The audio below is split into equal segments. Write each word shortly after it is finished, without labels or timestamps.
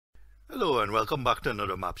Hello and welcome back to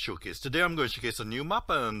another map showcase. Today I'm going to showcase a new map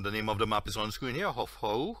and the name of the map is on screen here, Hof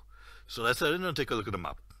Hau. So let's head in and take a look at the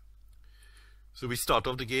map. So we start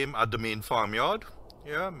off the game at the main farmyard.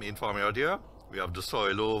 Main farmyard here. We have the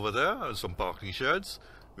soil over there and some parking sheds.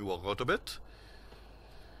 We walk out a bit.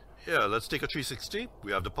 Let's take a 360.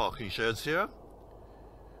 We have the parking sheds here.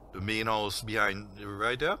 The main house behind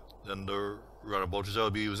right there. Then the runabout which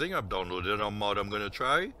I'll be using. I've downloaded a mod I'm going to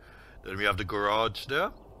try. Then we have the garage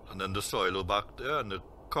there. And then the silo back there, and the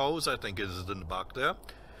cows I think is in the back there,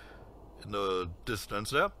 in the distance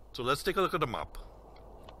there. So let's take a look at the map.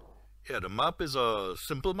 The map is a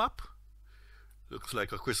simple map. Looks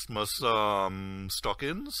like a Christmas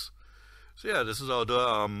stockings. So this is how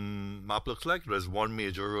the map looks like. There's one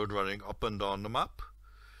major road running up and down the map.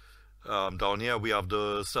 Down here we have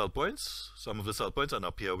the sell points, some of the sell points, and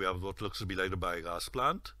up here we have what looks to be like the biogas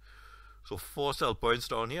plant. So 4 sell points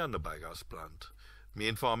down here and the biogas plant.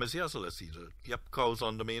 Main farm is here, so let's see the cows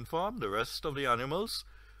on the main farm. The rest of the animals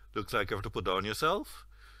looks like you have to put down yourself.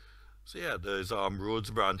 So there's roads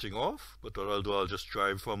branching off, but what I'll do, I'll just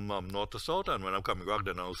drive from north to south, and when I'm coming back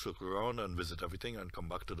then I'll circle around and visit everything and come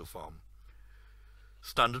back to the farm.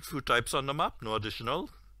 Standard fruit types on the map, nothing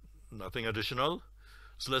additional.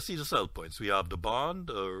 So let's see the sell points. We have the barn,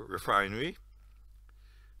 the refinery,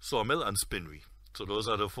 sawmill and spinnery. So those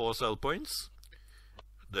are the 4 sell points.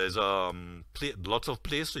 There's lots of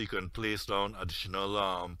place, so you can place down additional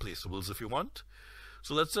placeables if you want.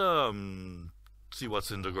 So let's see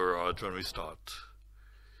what's in the garage when we start.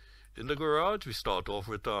 In the garage, we start off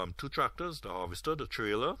with 2 tractors, the harvester, the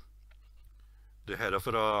trailer, the header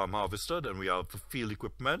for the harvester. Then we have the field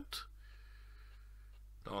equipment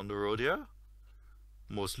down the road here,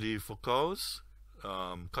 mostly for cows,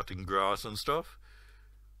 cutting grass and stuff.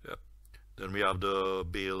 Then we have the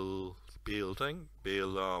bale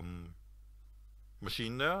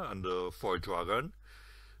machine there, and the forage wagon.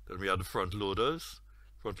 Then we have the front loader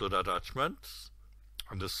attachments,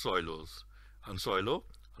 and the silo. And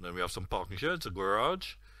then we have some parking sheds, a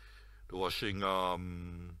garage, the washing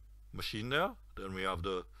machine there. Then we have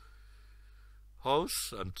the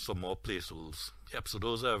house and some more placeables. So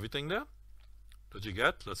those are everything there that you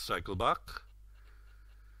get. Let's cycle back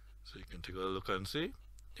so you can take a look and see.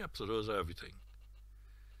 So those are everything.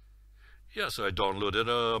 So I downloaded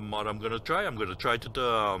a mod I'm going to try. I'm going to try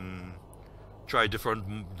to try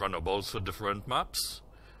different runabouts for different maps.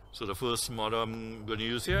 So the first mod I'm going to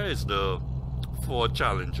use here is the Ford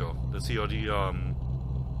Challenger. Let's see how the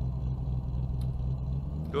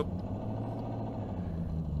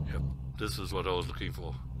this is what I was looking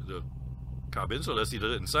for, the cabin. So let's see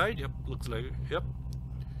the inside. Looks like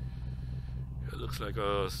it looks like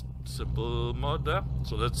a simple mod there.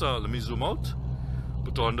 So let's let me zoom out.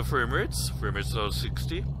 Put on the frame rates. Frame rates are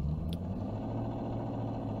 60.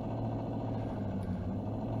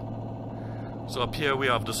 So up here we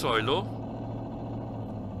have the silo.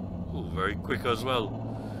 Very quick as well.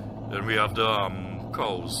 Then we have the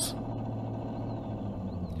cows.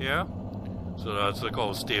 So that's the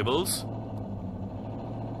cow stables.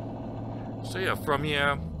 So from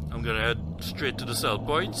here I'm gonna head straight to the sell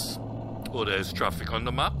points. There's traffic on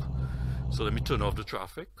the map. So let me turn off the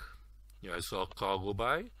traffic. I saw a car go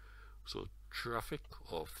by, so traffic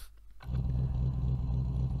off.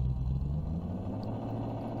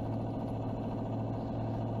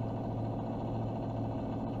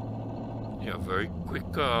 Very quick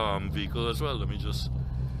vehicle as well. Let me just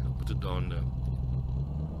put it down there.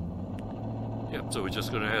 So we're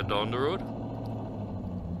just gonna head down the road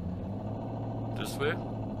this way.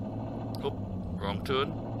 Wrong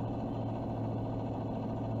turn.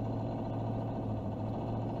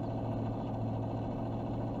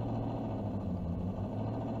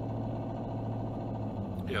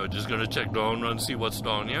 We're just gonna check down and see what's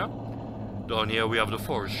down here. Down here we have the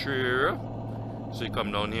forestry area. So you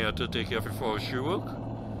come down here to take care of your forestry work.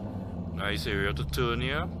 Nice area to turn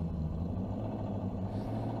here.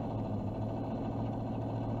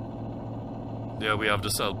 There we have the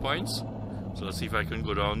sell points. So let's see if I can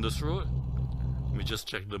go down this road. Let me just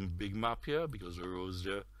check the big map here because the road's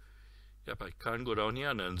there. I can go down here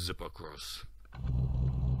and then zip across.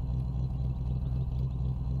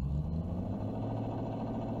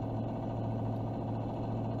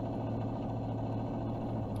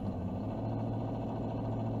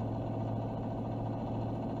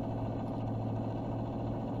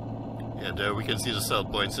 There we can see the sell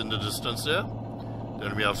points in the distance there.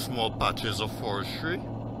 Then we have small patches of forestry.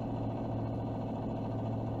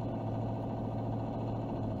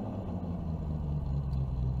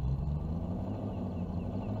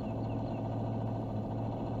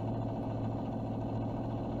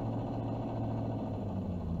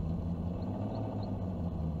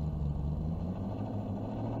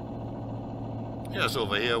 Yes,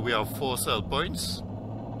 over here we have 4 sell points.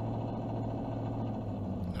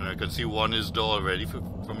 And I can see one is there already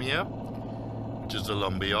from here, which is the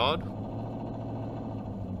lumber yard.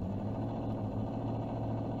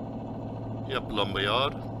 Yep, lumber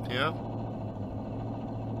yard here.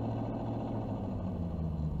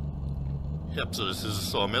 Yep, so this is a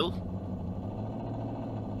sawmill.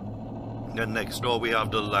 Then next door we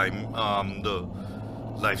have the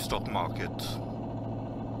livestock market.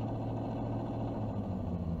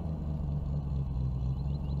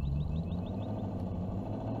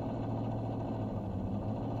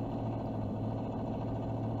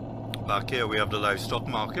 Back here we have the livestock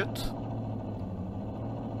market.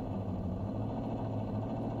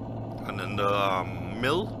 And then the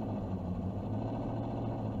mill.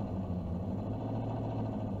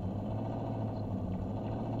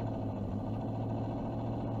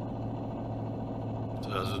 So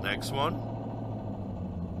that's the next one.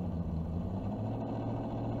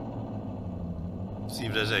 See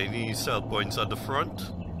if there's any sell points at the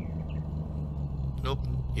front. Nope.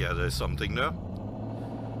 Yeah, there's something there.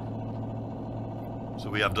 So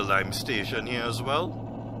we have the lime station here as well.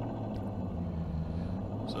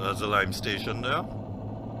 So that's the lime station there.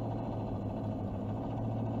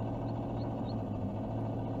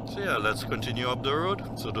 So yeah, let's continue up the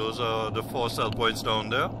road. So those are the 4 sell points down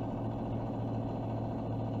there.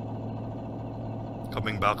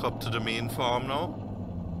 Coming back up to the main farm now.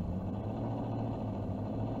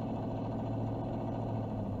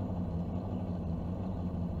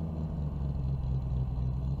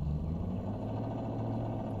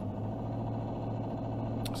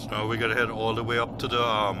 So now we're gonna head all the way up to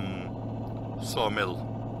the sawmill,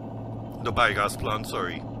 the biogas plant,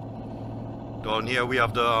 sorry. Down here we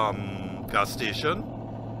have the gas station,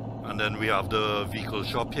 and then we have the vehicle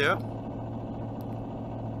shop here.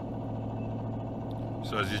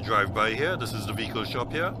 So as you drive by here, this is the vehicle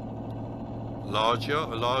shop here. Large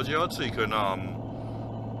yard, so you can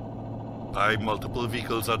buy multiple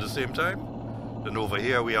vehicles at the same time. Then over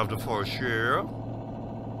here we have the forestry area.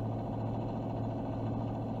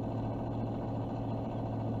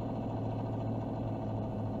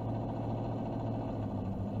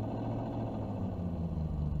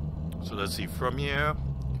 So let's see, from here,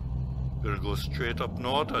 we're gonna go straight up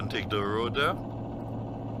north and take the road there.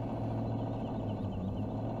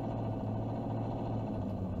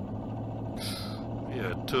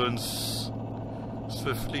 Yeah, it turns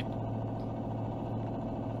swiftly.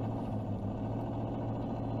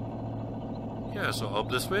 Yeah, so up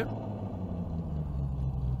this way.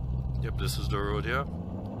 Yep, this is the road here.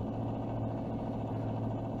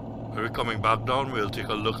 When we're coming back down, we'll take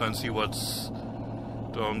a look and see what's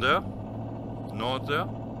down there. North there.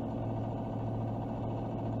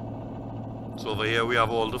 So over here we have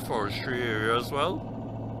all the forestry area as well.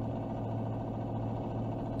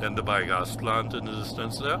 Then the biogas plant in the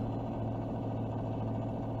distance there.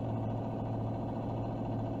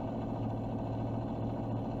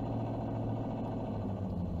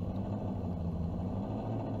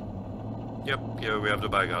 Yep, here we have the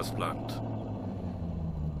biogas plant.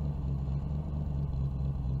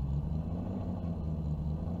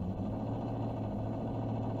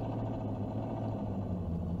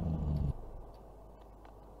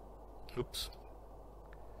 Oops.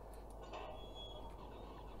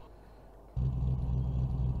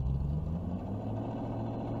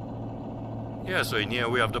 Yeah, so in here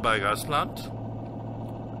we have the biogas plant.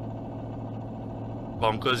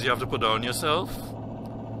 Bunkers you have to put down yourself.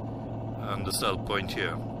 And the sell point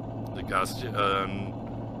here. The gas,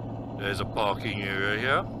 there's a parking area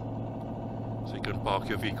here. So you can park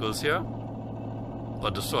your vehicles here.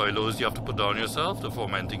 But the silos you have to put down yourself, the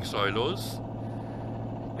fermenting silos.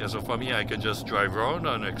 Yeah, so from here I can just drive around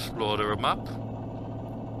and explore the map.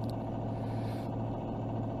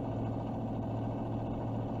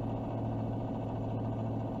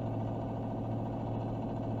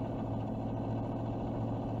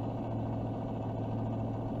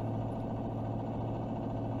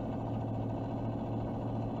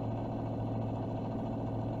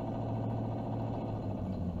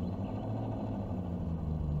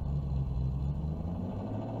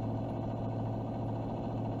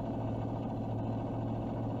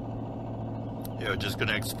 Yeah, we're just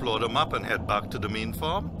gonna explore the map and head back to the main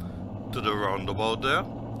farm, to the roundabout there,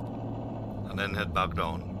 and then head back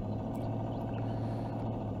down.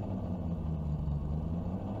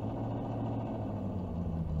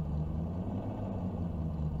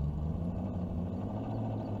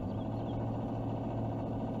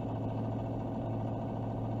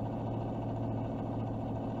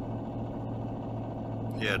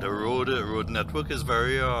 Yeah, the road network is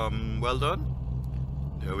very well done.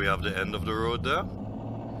 There we have the end of the road there.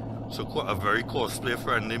 So quite a very cosplay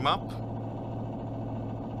friendly map.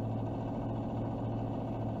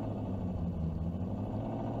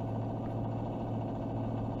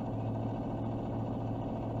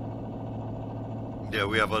 There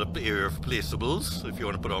we have an area of placeables, if you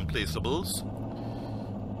want to put on placeables.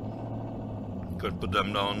 You can put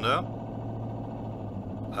them down there.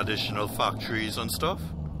 Additional factories and stuff.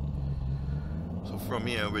 So from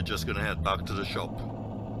here we're just going to head back to the shop.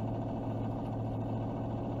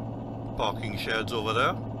 Parking sheds over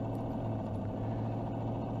there.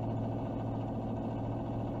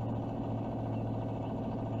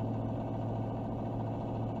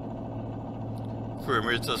 Frame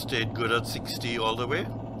rates have stayed good at 60 all the way,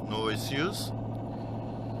 no issues.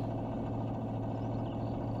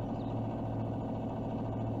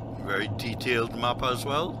 Very detailed map as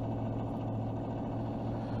well.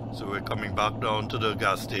 So we're coming back down to the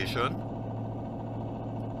gas station.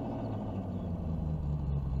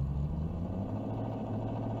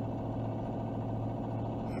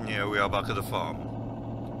 Yeah, we are back at the farm.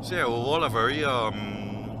 So yeah, overall a very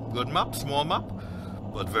good map, small map,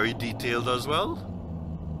 but very detailed as well.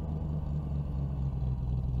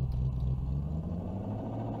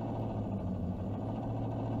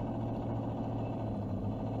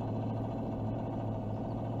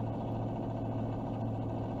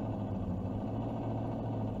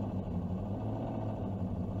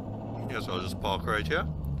 Yes, I'll just park right here.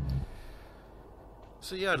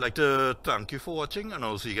 So yeah, I'd like to thank you for watching, and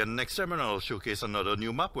I'll see you again next time, and I'll showcase another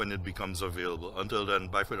new map when it becomes available. Until then,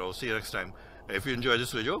 bye for now. See you next time. And if you enjoyed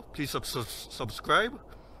this video, please subscribe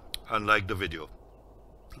and like the video.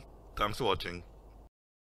 Thanks for watching.